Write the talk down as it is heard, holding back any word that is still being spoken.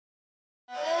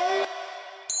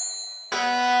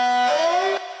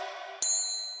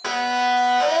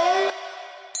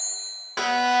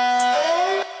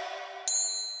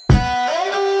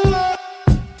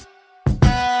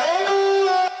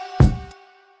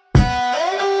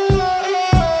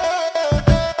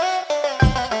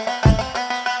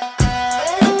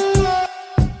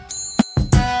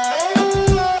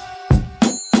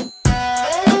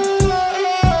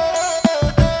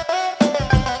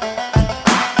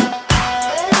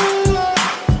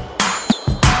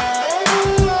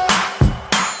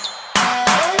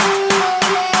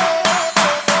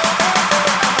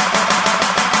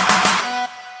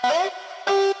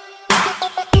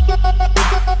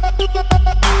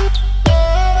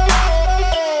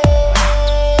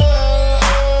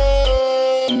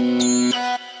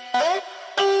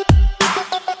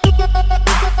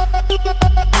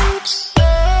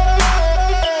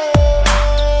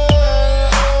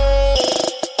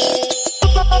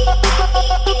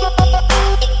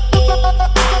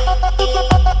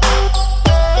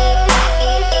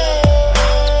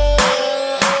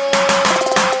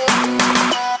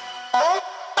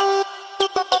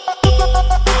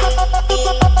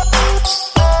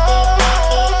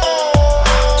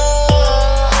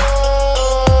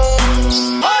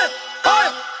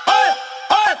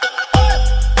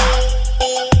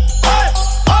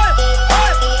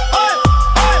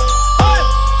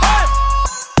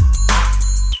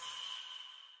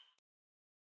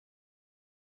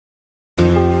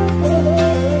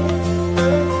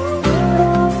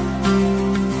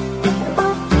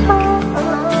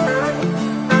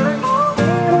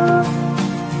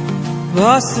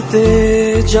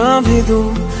वास्ते जान भी दूं,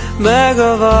 मैं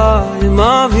गवाह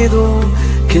माँ भी दूं,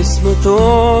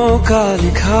 किस्मतों का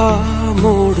लिखा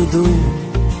मोड़ दूं।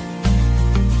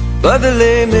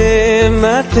 बदले में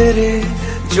मैं तेरे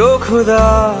जो खुदा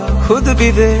खुद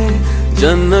भी दे,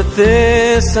 जन्नते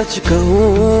सच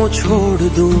कहूँ छोड़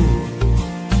दूं।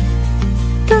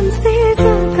 तुमसे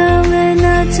ज्यादा मैं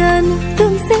ना जानूं,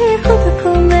 तुमसे खुद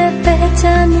को मैं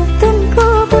पहचानूं, तुमको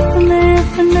बस मैं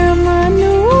अपना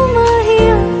मानूं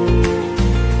माहिया।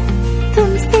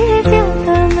 तुमसे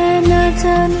ज्यादा मैं ना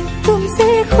जानूं, तुमसे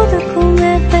खुद को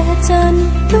मैं पहचानूं,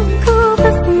 तुमको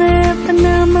बस मैं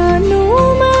अपना मानूं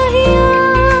माहिया।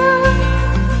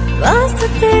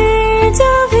 वास्ते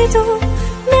जा भी दूं,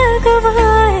 मैं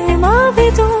गवाह माँ भी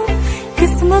दूं,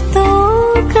 किस्मतों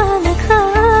का लिखा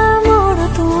मोड़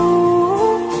दूं।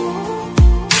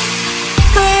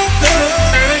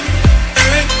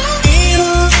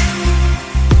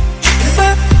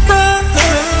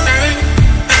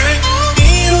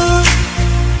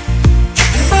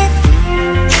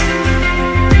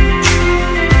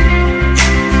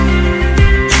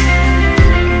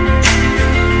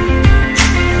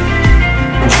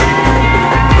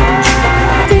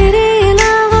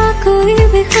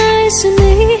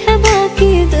 नहीं है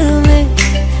बाकी दिल में,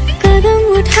 कदम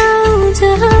उठाऊं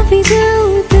जहाँ भी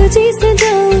जाऊं तुझी से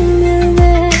जाऊं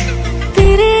मैं।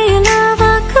 तेरे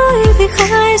अलावा कोई भी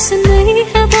ख्वाहिश नहीं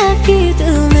है बाकी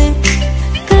दिल में,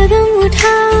 कदम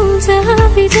उठाऊं जहाँ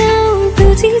भी जाऊं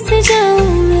तुझी से जाऊं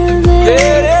मैं।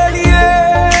 तेरे लिए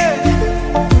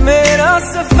मेरा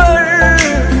सफर,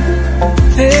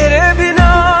 तेरे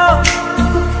बिना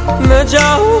मैं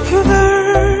जाऊं किधर।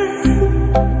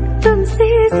 तुमसे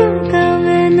ज्यादा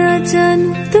मैं ना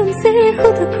जानूं, तुमसे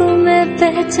खुद को मैं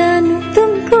पहचानूं,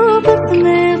 तुमको बस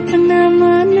मैं अपना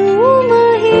मानूं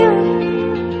माहिया।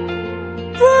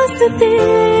 वास्ते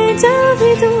जा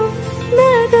भी दूं,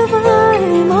 मैं गवाह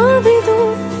माँ भी दूं,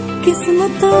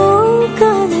 किस्मतों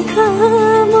का लिखा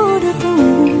मोड़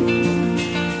दूं।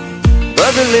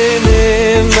 बदले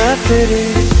में मैं तेरे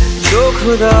जो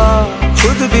खुदा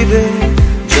खुद भी दे,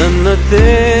 जन्नते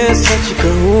सच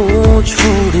कहूँ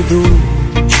छोड़ दूं।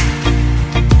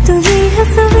 तू ही है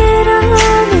सवेरा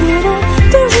मेरा,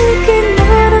 तू ही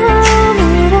किनारा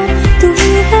मेरा, तू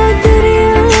ही है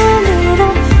दरिया मेरा,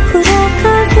 खुदा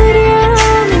का दरिया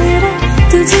मेरा।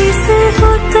 तुझी से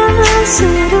होता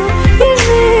शुरू ये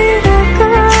मेरा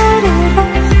कारवां,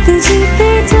 तुझी पे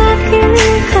जाके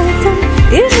खत्म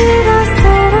ये मेरा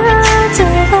सारा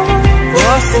जहां।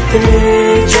 वास्ते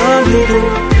जान भी दूं,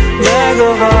 मैं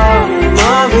गवाह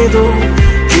माँ भी दूं,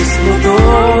 किस्मतों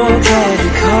का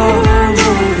लिखा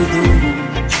मोड़ दूं।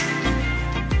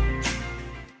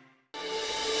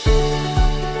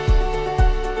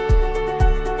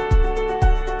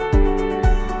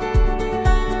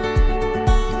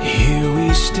 Here we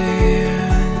stay